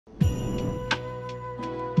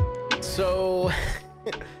So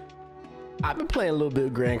I've been playing a little bit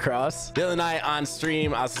of Grand Cross. The other night on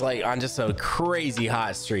stream, I was like on just a crazy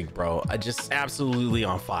hot streak, bro. I just absolutely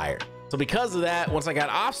on fire. So because of that, once I got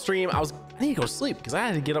off stream, I need to go sleep because I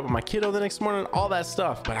had to get up with my kiddo the next morning, all that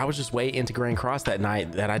stuff. But I was just way into Grand Cross that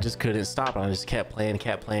night that I just couldn't stop. And I just kept playing.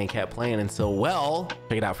 And so, well,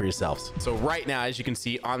 check it out for yourselves. So right now, as you can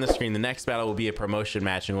see on the screen, the next battle will be a promotion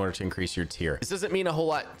match in order to increase your tier. This doesn't mean a whole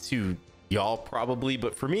lot to y'all probably,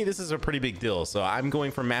 but for me this is a pretty big deal. So I'm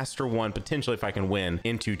going from Master 1, potentially if I can win,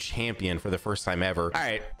 into Champion for the first time ever. All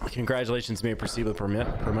right, congratulations. May proceed with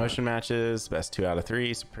promotion matches. Best 2 out of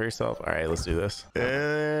 3. Prepare yourself. All right, let's do this.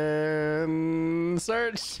 And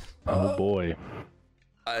search. Oh boy,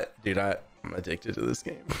 dude, I'm addicted to this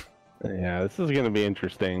game. Yeah, this is gonna be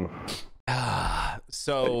interesting.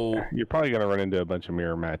 So you're probably gonna run into a bunch of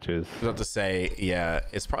mirror matches. I was about to say, yeah,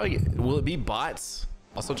 it's probably, will it be bots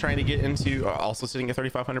also trying to get into, also sitting at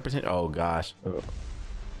 3,500%? Oh gosh.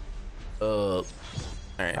 All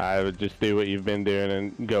right. I would just do what you've been doing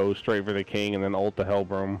and go straight for the king and then ult the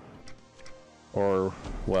Hellbrom. Or,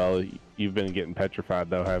 well, you've been getting petrified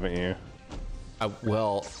though, haven't you?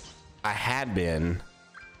 Well, I had been,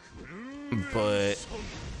 but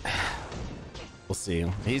we'll see.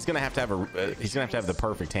 He's gonna have to have he's gonna have to have the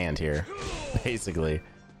perfect hand here, basically.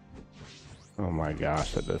 Oh my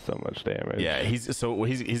gosh, that does so much damage. Yeah, he's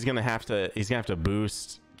gonna have to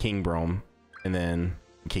boost King Brom and then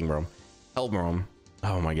King Brom, Hellbrom.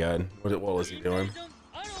 Oh my god, what was he doing?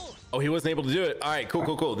 Oh, he wasn't able to do it. All right,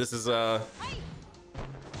 cool. This is yeah,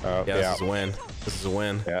 this is a win. This is a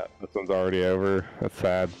win. Yeah, this one's already over. That's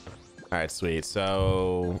sad. All right, sweet.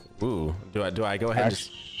 So, ooh, do I go ahead?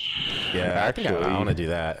 Yeah, actually, I think I want to do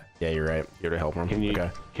that. Yeah, you're right. You're to help him. Can you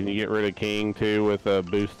get rid of King too with a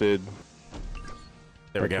boosted?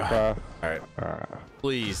 There we go. All right.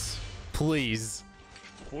 Please. I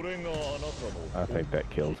think that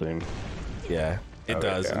kills him. Yeah, it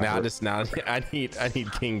does. Now I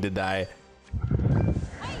need King to die.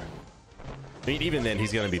 I mean, even then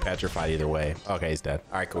he's gonna be petrified either way. Okay, he's dead.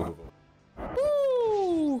 All right, cool.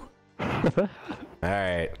 Woo! All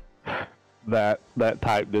right. That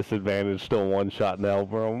type disadvantage still one shot now,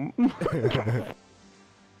 bro.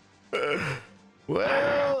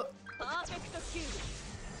 Well,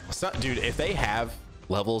 dude, if they have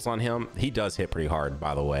levels on him, he does hit pretty hard,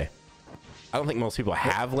 by the way. I don't think most people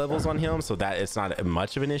have levels on him, so that it's not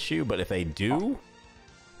much of an issue, but if they do,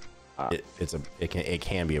 it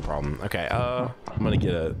can be a problem. Okay, I'm gonna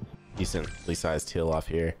get a decently sized heal off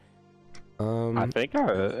here. I think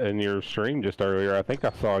in your stream just earlier, I think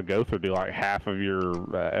I saw a Gother do like half of your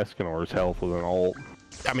Escanor's health with an ult.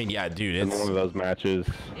 I mean, yeah, dude, it's in one of those matches.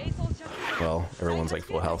 Well, everyone's like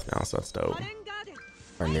full health now, so that's dope.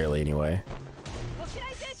 Or nearly, anyway.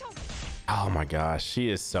 Oh my gosh, she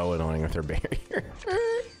is so annoying with her barrier.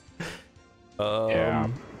 Yeah.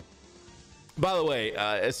 By the way,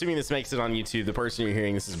 assuming this makes it on YouTube, the person you're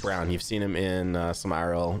hearing, this is Brown. You've seen him in some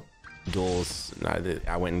IRL duels.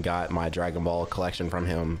 I went and got my Dragon Ball collection from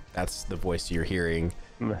him. That's the voice you're hearing.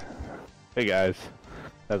 Hey guys,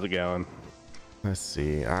 how's it going? Let's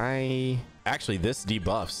see. Actually, this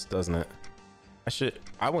debuffs, doesn't it?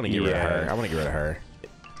 I want to get rid of her. I want to get rid of her.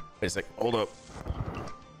 Wait a sec. Hold up.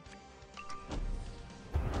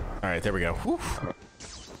 All right, there we go. Whew.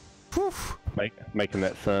 Whew. Making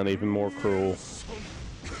that sun even more cruel.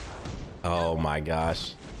 Oh my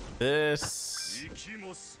gosh. This.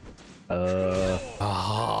 It's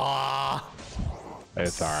all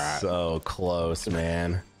right. So close,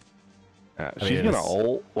 man. She's gonna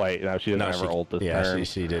ult. Wait, no, she doesn't ever ult this turn. Yeah,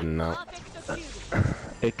 she didn't know.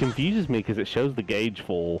 It confuses me because it shows the gauge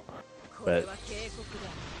full, but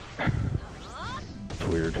it's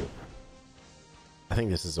weird. I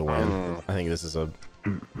think this is a win. I think this is a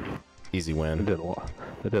easy win. It did a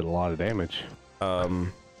lot of damage.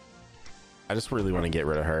 I just really want to get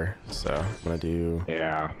rid of her, so I'm gonna do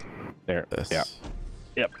this. Yeah.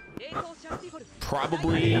 Yep.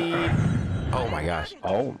 Probably. Oh my gosh.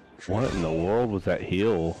 Oh, what in the world was that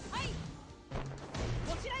heal?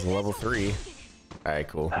 Level 3. All right,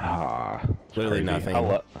 cool. Literally crazy. nothing.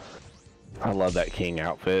 I love that King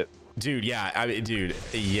outfit, dude. Yeah, I mean, dude,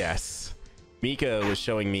 yes. Mika was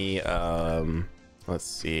showing me. Let's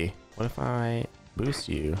see. What if I boost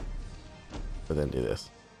you, but then do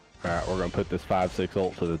this? All right, we're gonna put this 5/6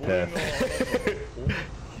 ult to the test.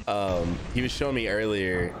 He was showing me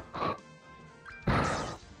earlier.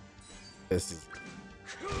 This is.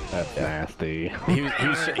 That's nasty. He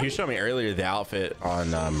was showing me earlier the outfit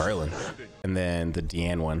on Merlin, and then the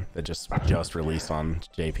Deanne one that just released on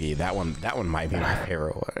JP. That one might be my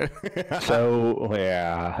favorite one. So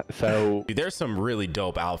yeah, so dude, there's some really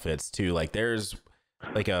dope outfits too. Like there's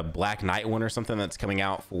like a Black Knight one or something that's coming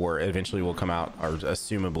out for, eventually will come out, or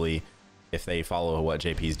assumably if they follow what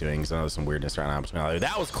JP's doing, because I know there's some weirdness right now between.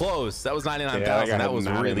 That was close. That was 99,000. Yeah, that was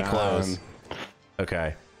 99. really close.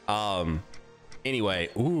 Okay. Anyway,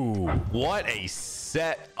 ooh, what a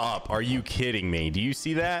setup. Are you kidding me? Do you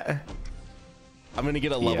see that? I'm gonna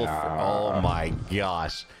get a level. Oh my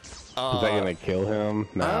gosh. Is that gonna kill him?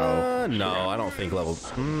 No. No, I don't think level.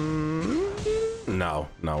 No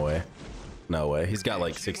way. No way. He's got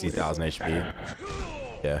like 60,000 HP.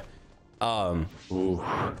 Yeah. Ooh.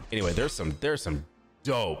 Anyway, there's some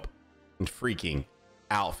dope and freaking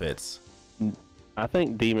outfits. I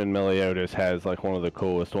think Demon Meliodas has like one of the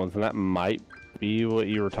coolest ones, and that might be what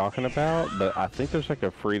you were talking about, but I think there's like a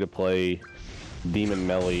free-to-play Demon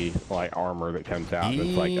Melee like armor that comes out that's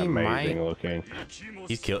like amazing looking.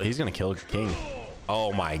 He's gonna kill King.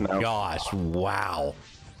 Oh my gosh. Wow.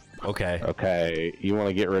 Okay, you want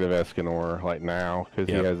to get rid of Escanor like now because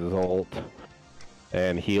he has his ult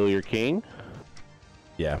and heal your King.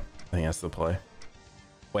 Yeah, I think that's the play.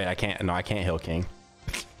 Wait, I can't heal King.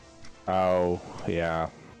 Oh yeah,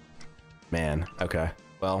 man. Okay,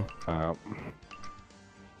 well,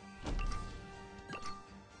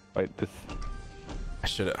 wait, this I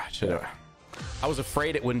should have. I was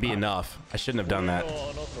afraid it wouldn't be enough. I shouldn't have done that.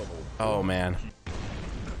 Oh man,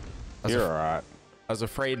 you're all right. I was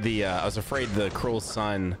afraid the Cruel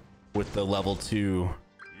Sun with the level 2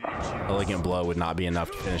 Elegant Blow would not be enough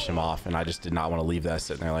to finish him off, and I just did not want to leave that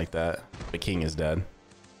sitting there like that. The King is dead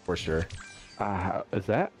for sure. Is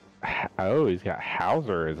that? Oh, he's got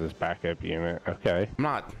Hauser as his backup unit. Okay. I'm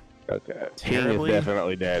not. Okay. Terribly. King is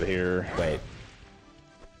definitely dead here. Wait.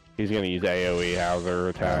 He's gonna use AOE Hauser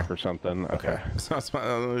attack or something. Okay. So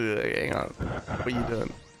hang on. What are you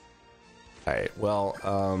doing? All right. Well,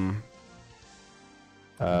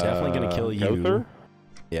 definitely gonna kill you. Gother?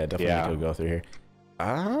 Yeah, definitely gonna go through here.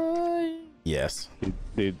 Yes.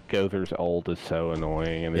 Dude, Gother's ult is so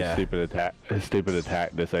annoying, and his stupid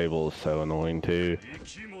attack disable is so annoying too.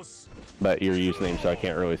 But you're using him, so I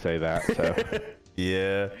can't really say that. So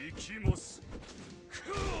yeah.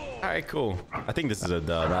 All right, cool. I think this is a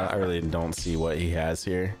dub. I really don't see what he has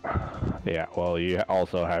here. Yeah. Well, you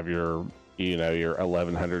also have your, your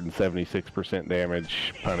 1176%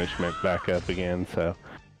 damage punishment back up again. So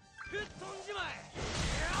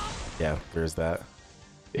yeah, there's that.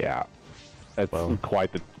 Yeah. That's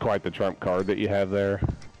quite the trump card that you have there.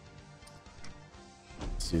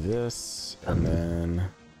 Let's do this, and then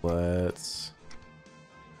let's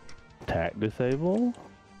attack disable,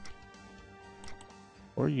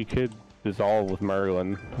 or you could dissolve with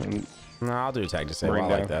Merlin. No, I'll do attack disable. I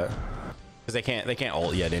like that because they can't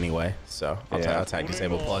ult yet anyway. So I'll attack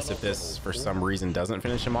disable. Plus, if this for some reason doesn't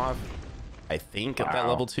finish him off, I think if that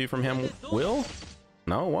level 2 from him will.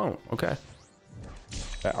 No, it won't. Okay.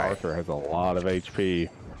 That Arthur has a lot of HP.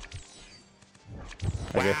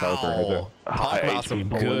 I guess Arthur has a talk about some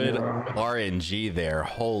good RNG there.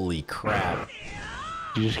 Holy crap.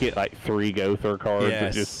 You just get like 3 Gother cards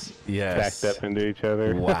that just stacked up into each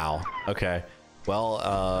other. Wow. Okay.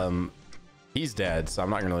 Well, he's dead, so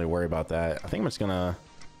I'm not gonna really worry about that. I think I'm just gonna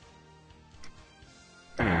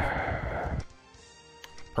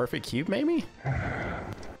perfect cube maybe.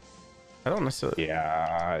 I don't necessarily.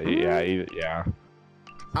 Yeah.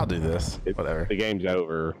 I'll do this. Whatever. The game's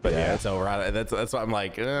over. But yeah, it's over. That's why I'm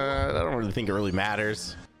like, I don't really think it really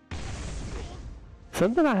matters.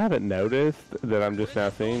 Something I haven't noticed that I'm just now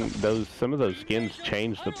seeing, some of those skins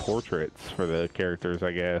change the portraits for the characters,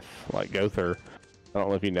 I guess. Like Gother. I don't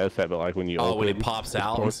know if you noticed that, but like when you when he pops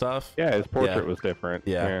out and stuff. Yeah, his portrait was different.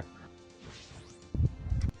 Yeah.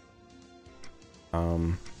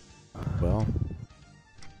 Well,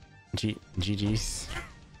 GG's.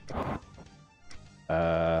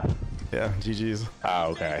 Yeah, GG's.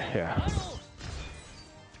 Oh, okay, yeah.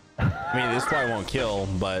 I mean, this probably won't kill,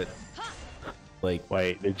 but like,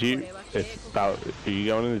 wait, are you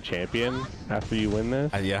going into champion after you win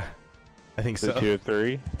this? Yeah, I think so. 2 or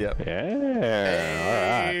 3. Yep.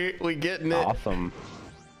 Yeah. All right. We getting it. Awesome.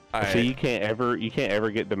 So you can't ever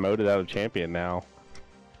get demoted out of champion now.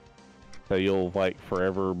 So you'll like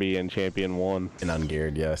forever be in champion 1. And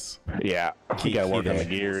ungeared, yes. Yeah. You gotta work on the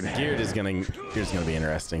geared. Geared is gonna be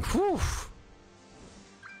interesting. Whew.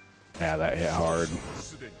 Yeah, that hit hard.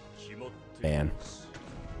 Man.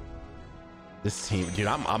 This team, dude,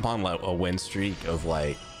 I'm on like a win streak of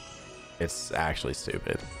like, it's actually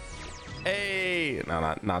stupid. Hey,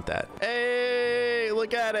 no, not that. Hey,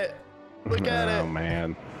 look at it. Look at it. Oh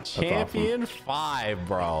man. Champion 5,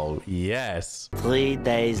 bro. Yes. 3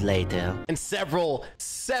 days later. And several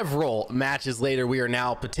matches later, we are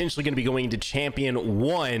now potentially going to be going to Champion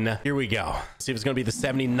 1. Here we go. See if it's going to be the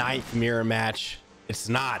 79th mirror match. It's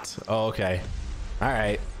not. Oh, okay. All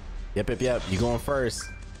right. Yep. You going first.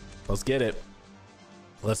 Let's get it.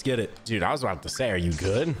 Let's get it. Dude, I was about to say, are you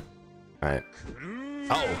good? All right.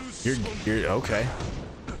 Oh, you're okay.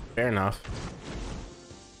 Fair enough.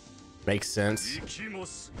 Makes sense.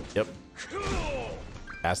 Yep.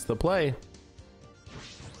 That's the play.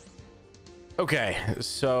 Okay,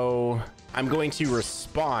 so I'm going to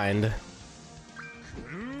respond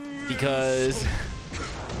because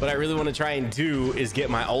what I really want to try and do is get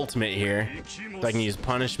my ultimate here so I can use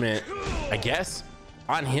punishment, I guess,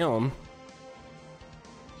 on him.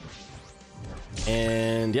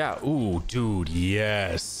 And yeah, ooh, dude,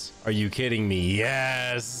 yes. Are you kidding me?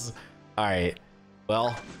 Yes. All right.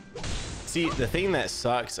 Well, see, the thing that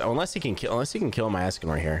sucks, unless he can kill my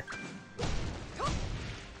Escanor here.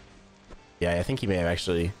 Yeah, I think he may have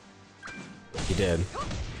actually. He did.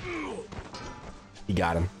 He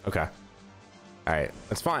got him. Okay. All right,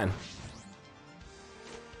 that's fine.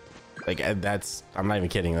 Like that's, I'm not even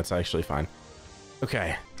kidding. That's actually fine.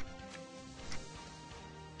 Okay.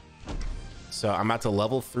 So I'm about to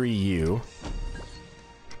level 3 you.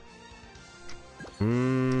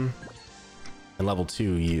 And level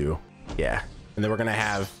 2 you. Yeah. And then we're gonna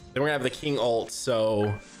have the king ult.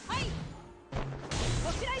 So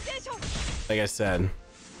like I said.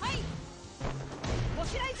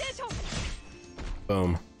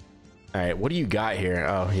 Boom. All right, what do you got here?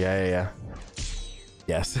 Oh, yeah.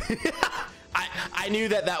 Yes. I knew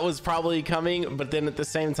that was probably coming, but then at the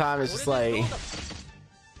same time, it's just like,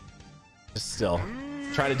 just still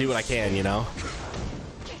try to do what I can, you know?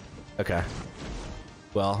 Okay.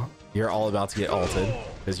 Well, you're all about to get ulted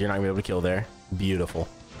because you're not gonna be able to kill there. Beautiful.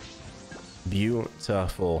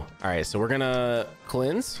 Beautiful. All right, so we're gonna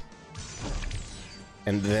cleanse.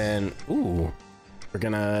 And then, ooh, we're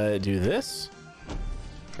gonna do this.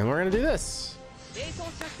 And we're gonna do this.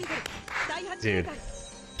 Dude,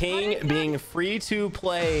 King being free to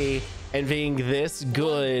play and being this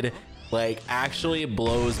good, like, actually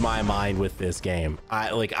blows my mind with this game.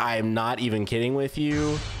 I am not even kidding with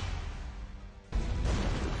you.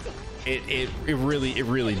 It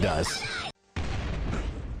really does.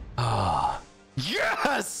 Ah,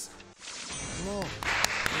 yes!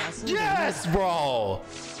 Yes, bro!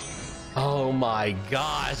 Oh my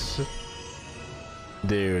gosh.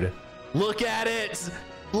 Dude, look at it!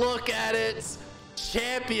 Look at it!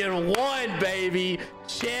 Champion 1, baby!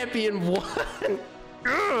 Champion 1!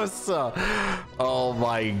 Yes! Oh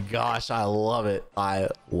my gosh, I love it. I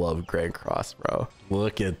love Grand Cross, bro.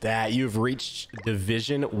 Look at that. You've reached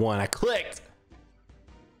Division 1. I clicked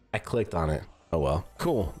on it. Oh well.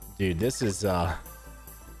 Cool. Dude, this is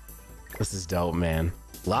dope, man.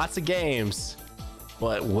 Lots of games,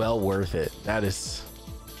 but well worth it. That's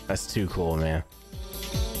too cool, man.